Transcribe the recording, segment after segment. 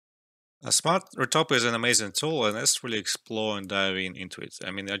A smart Retopo is an amazing tool, and let's really explore and dive into it. I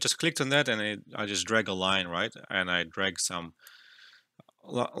mean, I just clicked on that, and I just drag a line, right? And I drag some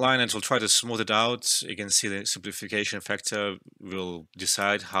line, and will try to smooth it out. You can see the simplification factor will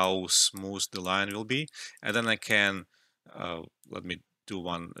decide how smooth the line will be, and then I can let me do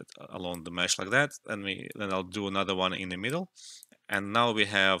one along the mesh like that. Then I'll do another one in the middle, and now we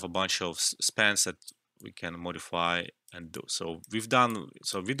have a bunch of spans that we can modify and do. So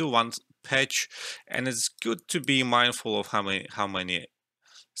we do one patch, and it's good to be mindful of how many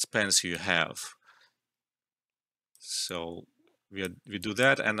spans you have. So we do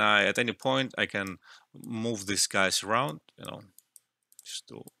that, and at any point I can move these guys around, just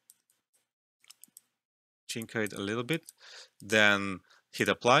to tinker it a little bit, then hit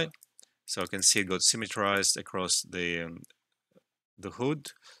apply. So I can see it got symmetrized across the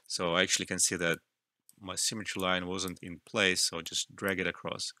hood. So I actually can see that my symmetry line wasn't in place, so just drag it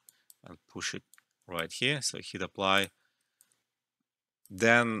across and push it right here. So hit apply.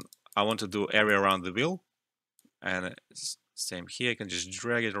 Then I want to do area around the wheel, and same here. I can just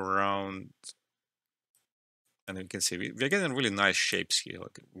drag it around, and you can see we're getting really nice shapes here,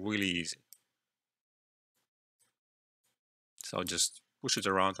 like really easy. So I'll just push it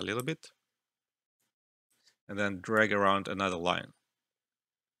around a little bit, and then drag around another line.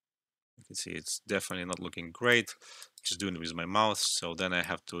 You can see it's definitely not looking great. Just doing it with my mouth, so then I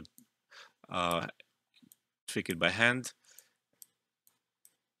have to tweak it by hand.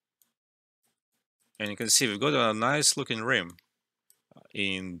 And you can see we've got a nice looking rim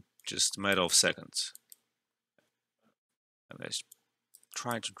in just a matter of seconds. And I just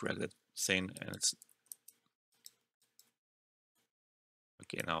try to drag that thing, and it's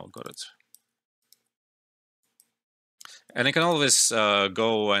okay. Now I got it. And I can always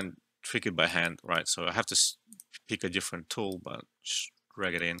go and tweak it by hand, right? So I have to pick a different tool, but just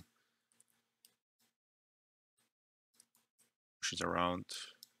drag it in, push it around.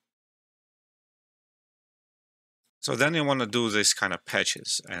 So then you want to do this kind of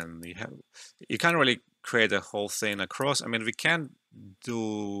patches, and you can't really create a whole thing across. I mean, we can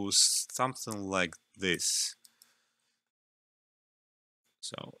do something like this.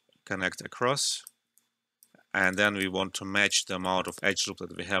 So connect across, and then we want to match the amount of edge loop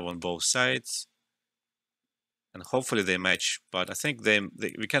that we have on both sides, and hopefully they match. But I think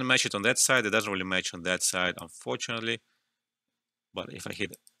we can match it on that side. It doesn't really match on that side, unfortunately. But if I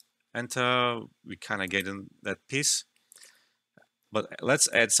hit enter, we kind of get in that piece. But let's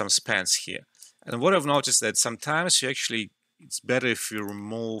add some spans here. And what I've noticed that sometimes it's better if you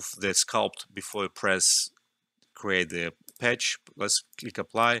remove the sculpt before you press create the patch. Let's click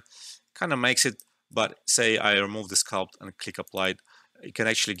apply. Kind of makes it, but say I remove the sculpt and click apply, you can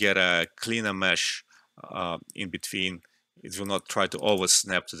actually get a cleaner mesh in between. It will not try to over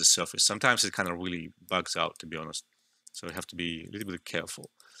snap to the surface. Sometimes it kind of really bugs out, to be honest. So you have to be a little bit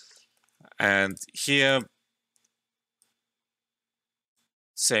careful. And here,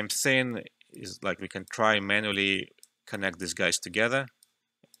 same thing is like we can try manually connect these guys together.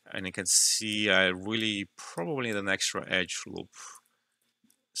 And you can see I really probably need an extra edge loop.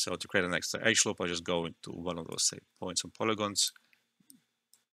 So to create an extra edge loop, I just go into one of those, say, points and polygons,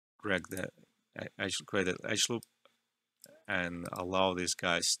 drag the edge, create an edge loop, and allow these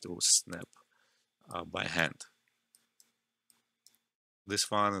guys to snap by hand.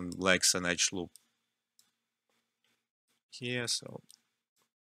 This one lacks an edge loop here, so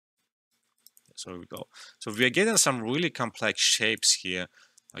we go. So we are getting some really complex shapes here,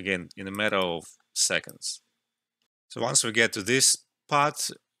 again, in a matter of seconds. So once we get to this part,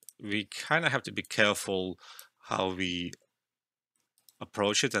 we kind of have to be careful how we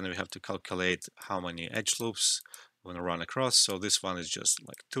approach it, and we have to calculate how many edge loops we're going to run across. So this one is just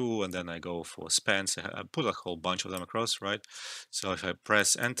like 2, and then I go for spans. I put a whole bunch of them across, right? So if I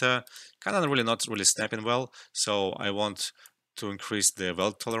press enter, kind of not really snapping well. So I want to increase the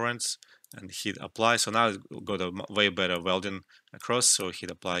weld tolerance and hit apply. So now it's got a way better welding across. So hit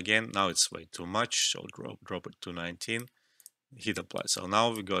apply again. Now it's way too much. So drop it to 19. Hit apply. So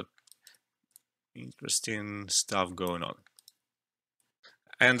now we got interesting stuff going on.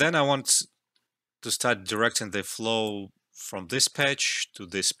 And then I want to start directing the flow from this patch to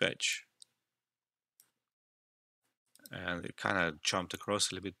this patch. And it kind of jumped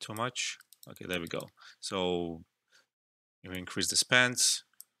across a little bit too much. Okay, there we go. So we increase the spans.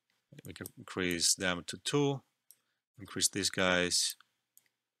 We can increase them to 2. Increase these guys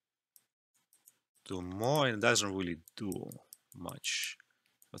to more, and it doesn't really do much.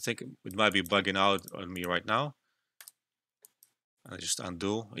 I think it might be bugging out on me right now. I just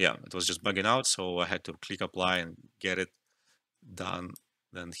undo. Yeah, it was just bugging out, so I had to click apply and get it done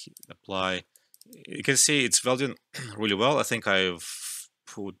then apply. You can see it's welding really well. I think I've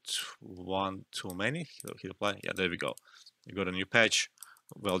put one too many. Hit apply. Yeah, there we go. You got a new patch,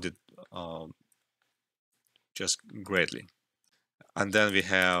 welded just greatly. And then we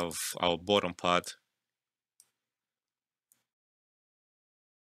have our bottom part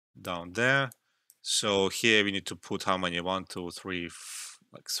down there. So here we need to put how many? 1, 2, 3,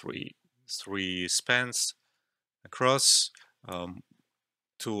 like three spans across,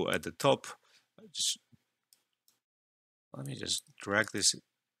 2 at the top. Just let me just drag this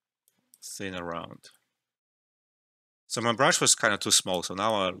thing around. So my brush was kind of too small, so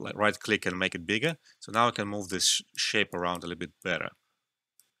now I right click and make it bigger. So now I can move this shape around a little bit better,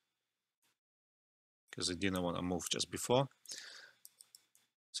 because I didn't want to move just before.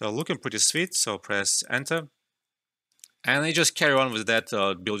 So looking pretty sweet, so press enter. And I just carry on with that,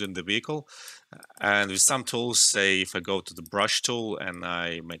 building the vehicle. And with some tools, say if I go to the brush tool and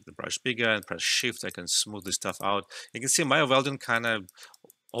I make the brush bigger and press shift, I can smooth this stuff out. You can see my welding kind of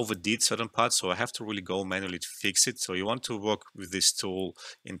overdid certain parts, so I have to really go manually to fix it. So you want to work with this tool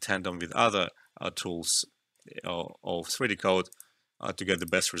in tandem with other tools of 3D code to get the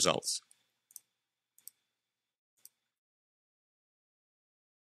best results.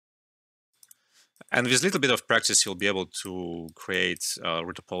 And with a little bit of practice, you'll be able to create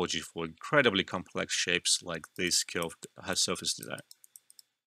retopology for incredibly complex shapes like this curved surface design.